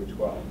of K through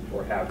 12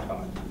 or have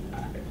taught?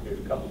 Okay, there's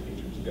a couple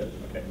teachers, good,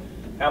 okay.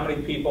 How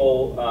many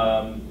people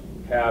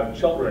have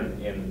children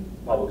in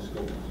public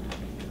schools?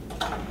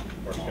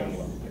 Or soon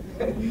will?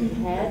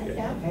 Had,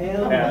 yeah.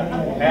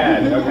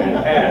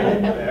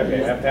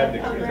 I've had the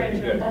experience, that's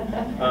good.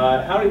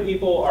 How many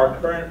people are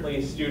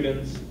currently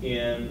students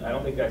in, I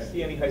don't think I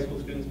see any high school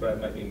students, but I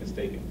might be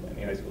mistaken,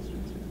 any high school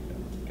students?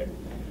 Okay.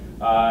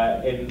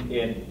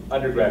 In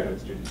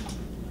undergraduate students?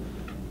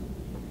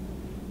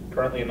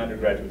 Currently an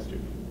undergraduate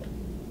student?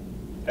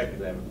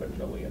 Technically I haven't put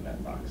Jolie in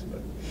that box,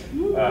 but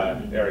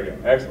there we go,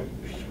 excellent.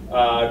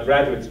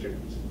 Graduate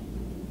students?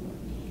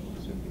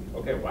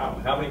 Okay, wow.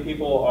 How many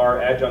people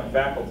are adjunct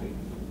faculty?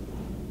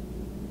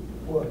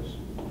 Was.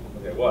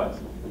 Okay, was.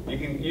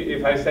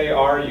 If I say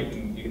are, you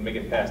can make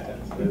it past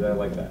tense. I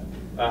like that.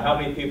 How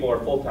many people are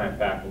full-time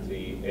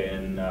faculty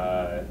in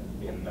a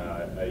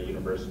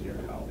university or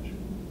college?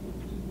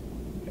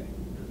 Okay.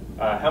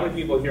 How many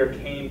people here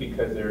came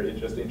because they're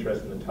just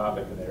interested in the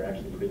topic and they're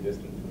actually pretty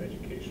distant from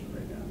education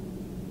right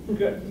now?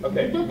 Good.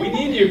 Okay. We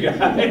need you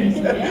guys.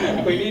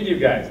 We need you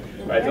guys.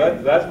 Right. So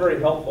that's very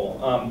helpful.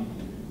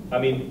 I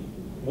mean,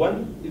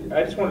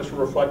 I just wanted to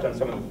reflect on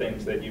some of the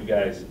things that you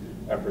guys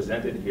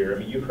presented here. I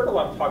mean, you heard a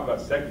lot of talk about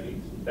seg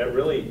fees. That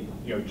really,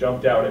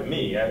 jumped out at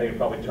me. I think it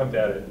probably jumped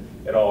out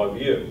at all of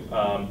you.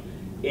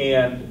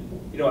 And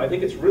I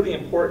think it's really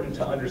important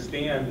to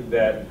understand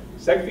that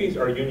seg fees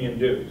are union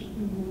dues.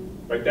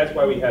 Right? That's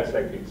why we have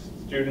seg fees.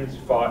 Students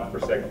fought for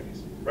seg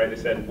fees. Right? They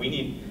said if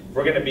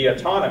we're going to be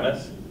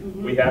autonomous,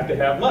 we have to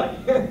have money.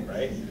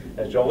 Right?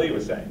 As Jolie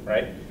was saying.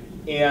 Right?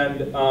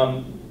 And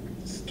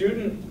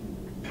student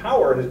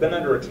power has been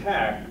under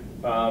attack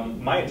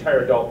my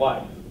entire adult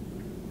life.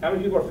 How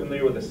many people are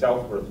familiar with the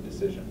Southworth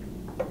decision,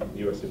 the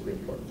U.S. Supreme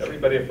Court?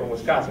 Everybody from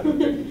Wisconsin.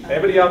 Okay.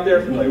 Anybody out there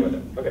familiar with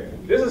it? Okay.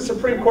 This is a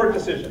Supreme Court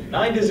decision,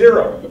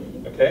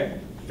 9-0. Okay.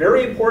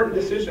 Very important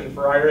decision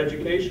for higher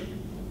education.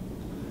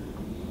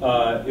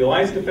 The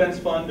Alliance Defense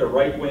Fund, a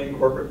right-wing,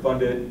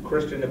 corporate-funded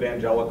Christian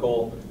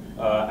evangelical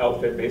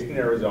outfit based in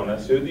Arizona,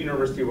 sued the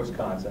University of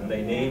Wisconsin.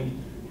 They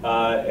named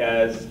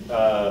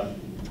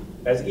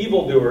as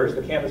evildoers,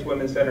 the Campus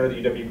Women's Center, the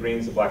UW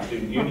Greens, the Black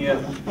Student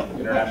Union,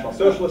 International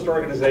Socialist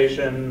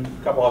Organization,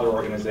 a couple other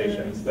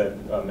organizations that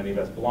many of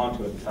us belonged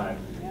to at the time,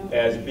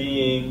 as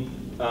being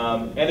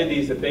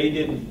entities that they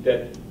didn't,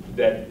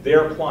 that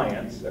their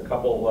clients, a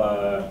couple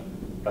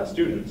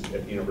students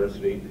at the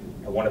university,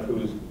 one of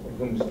whose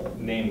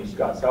name was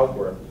Scott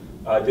Southworth,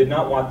 did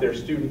not want their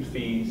student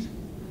fees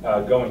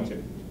going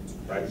to,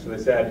 right? So they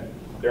said,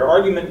 their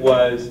argument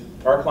was,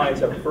 our clients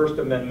have a First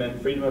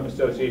Amendment freedom of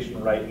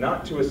association right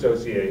not to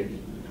associate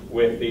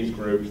with these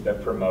groups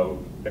that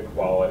promote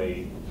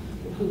equality,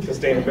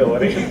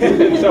 sustainability,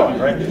 and so on,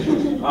 right?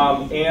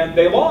 And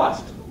they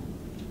lost.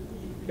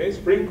 Okay,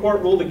 Supreme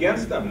Court ruled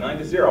against them,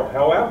 9-0.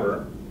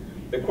 However,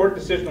 the court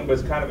decision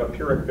was kind of a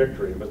Pyrrhic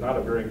victory. It was not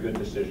a very good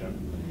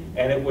decision.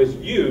 And it was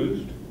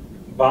used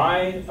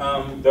by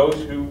those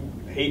who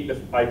hate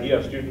the idea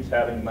of students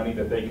having money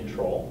that they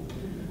control,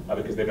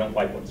 because they don't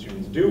like what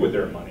students do with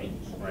their money,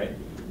 right?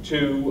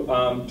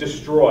 To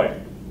destroy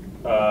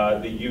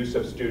the use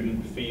of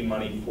student fee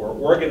money for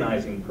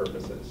organizing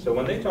purposes. So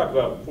when they talk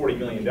about $40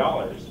 million,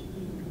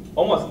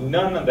 almost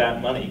none of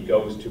that money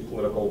goes to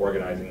political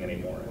organizing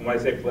anymore. And when I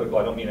say political,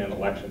 I don't mean in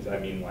elections, I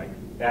mean like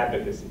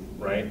advocacy,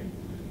 right?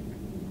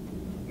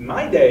 In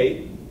my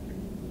day,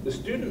 the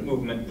student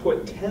movement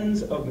put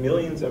tens of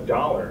millions of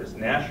dollars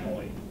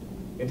nationally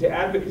into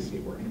advocacy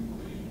work.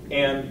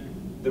 And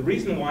the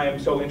reason why I'm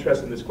so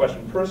interested in this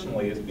question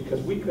personally is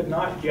because we could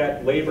not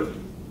get labor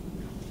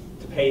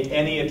to pay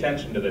any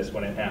attention to this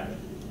when it happened,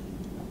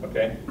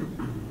 okay?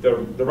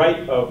 The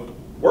right of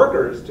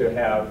workers to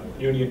have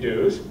union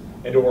dues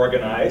and to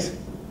organize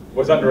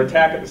was under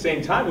attack at the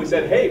same time. We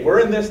said, hey, we're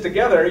in this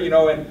together, you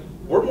know, and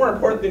we're more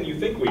important than you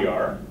think we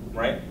are,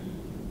 right?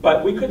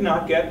 But we could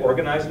not get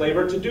organized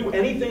labor to do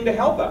anything to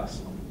help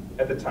us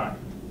at the time,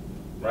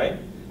 right?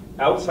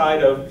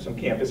 Outside of some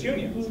campus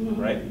unions,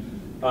 right?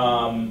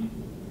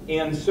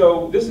 And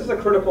so this is a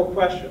critical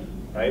question,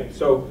 right?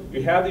 So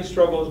you have these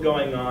struggles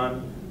going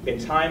on in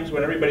times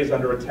when everybody's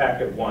under attack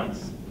at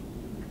once.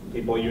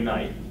 People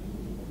unite.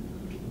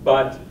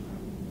 But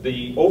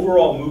the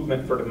overall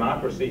movement for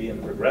democracy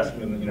and the progressive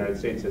movement in the United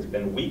States has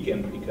been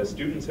weakened because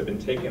students have been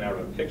taken out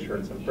of the picture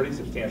in some pretty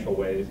substantial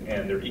ways,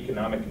 and their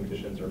economic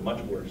conditions are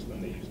much worse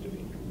than they used to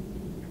be.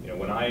 You know,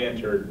 when I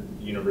entered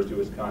the University of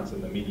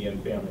Wisconsin, the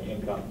median family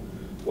income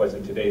was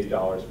in today's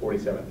dollars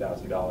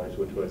 $47,000,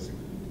 which was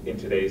in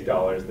today's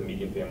dollars the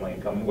median family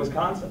income in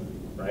Wisconsin,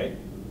 right?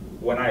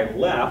 When I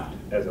left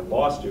as a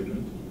law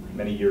student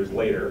many years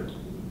later,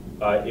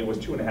 it was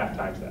 2.5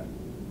 times that,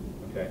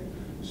 okay?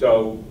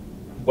 So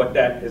what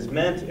that has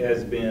meant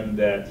has been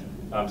that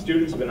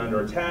students have been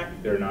under attack.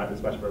 They're not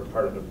as much of a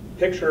part of the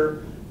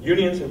picture.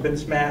 Unions have been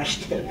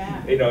smashed,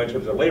 you know, in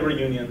terms of labor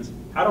unions.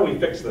 How do we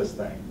fix this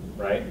thing,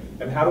 right?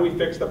 And how do we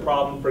fix the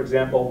problem, for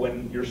example,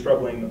 when you're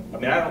struggling? I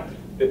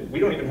mean, we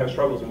don't even have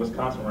struggles in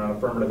Wisconsin around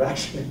affirmative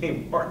action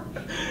anymore.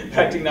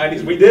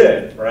 1990s, we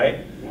did,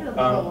 right?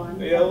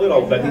 Yeah, a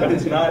little, but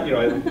it's not, you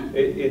know,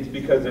 it's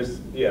because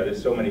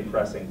there's so many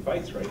pressing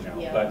fights right now.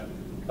 Yeah. But,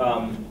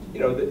 you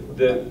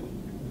know,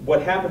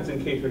 what happens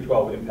in K through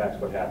 12 impacts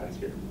what happens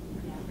here,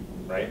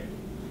 right?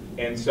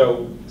 And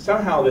so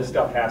somehow this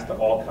stuff has to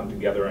all come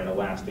together in a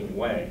lasting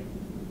way,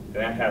 and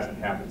that hasn't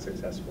happened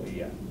successfully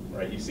yet,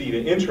 right? You see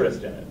the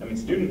interest in it. I mean,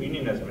 student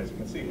unionism, as you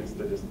can see, is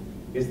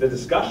the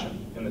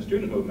discussion in the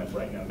student movement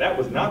right now. That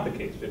was not the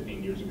case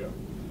 15 years ago.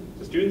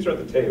 The students are at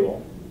the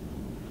table,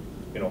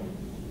 you know,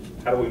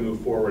 how do we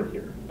move forward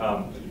here?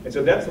 And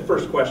so that's the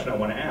first question I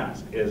want to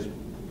ask is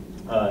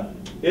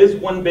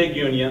one big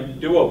union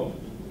doable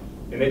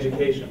in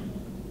education?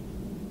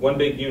 One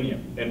big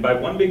union. And by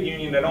one big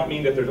union, I don't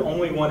mean that there's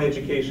only one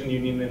education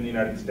union in the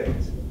United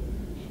States.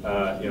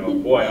 You know,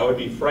 boy, I would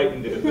be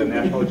frightened if the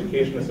National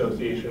Education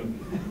Association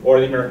or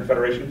the American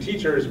Federation of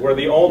Teachers were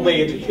the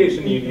only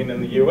education union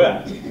in the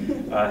U.S.,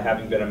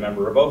 having been a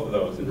member of both of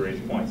those at various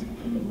points.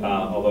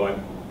 Although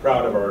I'm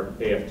proud of our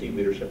AFT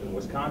leadership in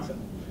Wisconsin.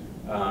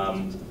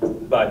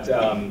 But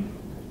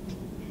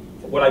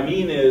what I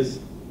mean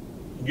is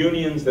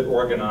unions that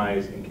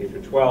organize in K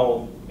through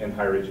 12 and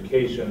higher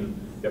education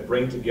that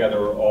bring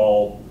together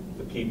all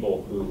the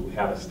people who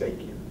have a stake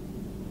here.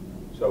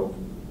 So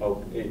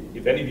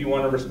if any of you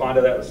want to respond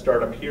to that, let's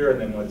start up here and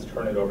then let's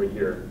turn it over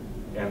here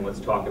and let's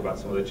talk about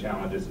some of the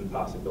challenges and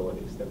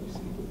possibilities that we see.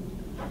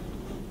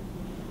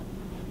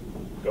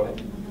 Go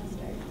ahead. I'll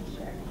start,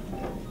 sure.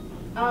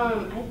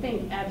 I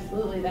think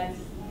absolutely that's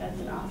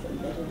an awesome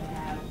vision to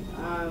have.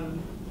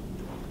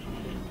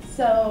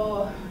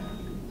 So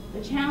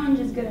the challenge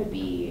is going to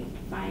be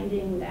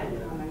finding that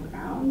common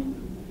ground.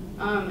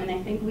 And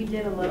I think we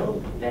did a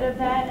little bit of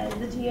that as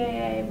the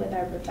TAA with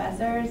our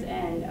professors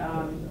and,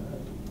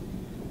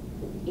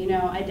 you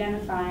know,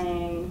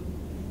 identifying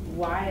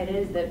why it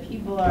is that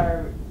people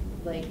are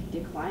like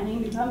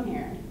declining to come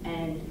here.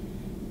 And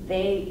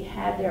they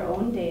had their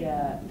own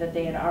data that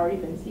they had already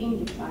been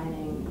seeing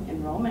declining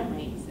enrollment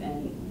rates,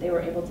 and they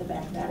were able to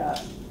back that up.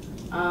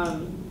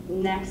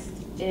 Next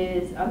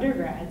is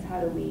undergrads. How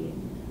do we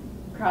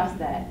cross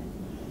that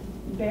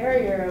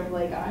barrier of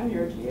like, I'm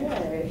your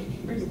TA,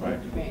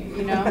 respect me,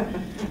 you know?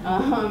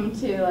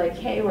 To like,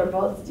 hey, we're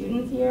both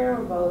students here,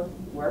 we're both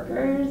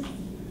workers,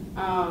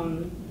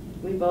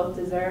 we both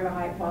deserve a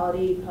high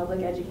quality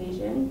public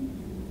education.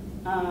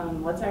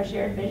 What's our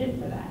shared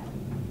vision for that?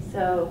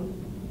 So,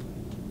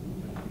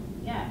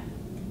 yeah.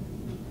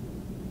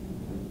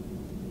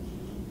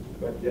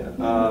 But yeah,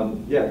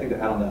 I think to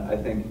add on that,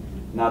 I think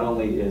not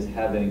only is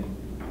having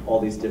all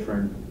these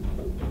different,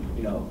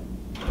 you know,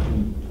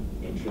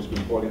 interest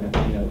group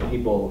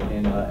people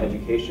in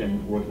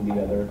education working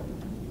together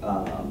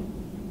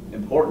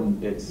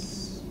important.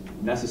 It's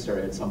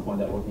necessary at some point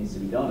that work needs to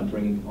be done and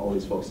bringing all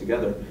these folks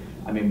together.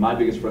 I mean, my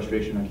biggest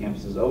frustration on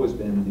campus has always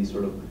been the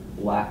sort of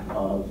lack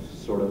of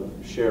sort of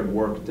shared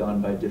work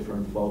done by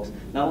different folks,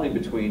 not only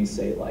between,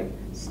 say, like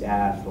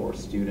staff or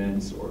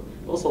students, or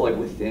also like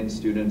within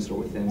students or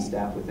within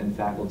staff, within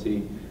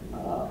faculty.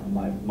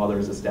 My mother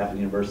is a staff at the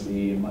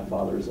university and my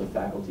father is a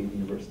faculty at the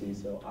university,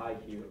 so I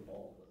hear all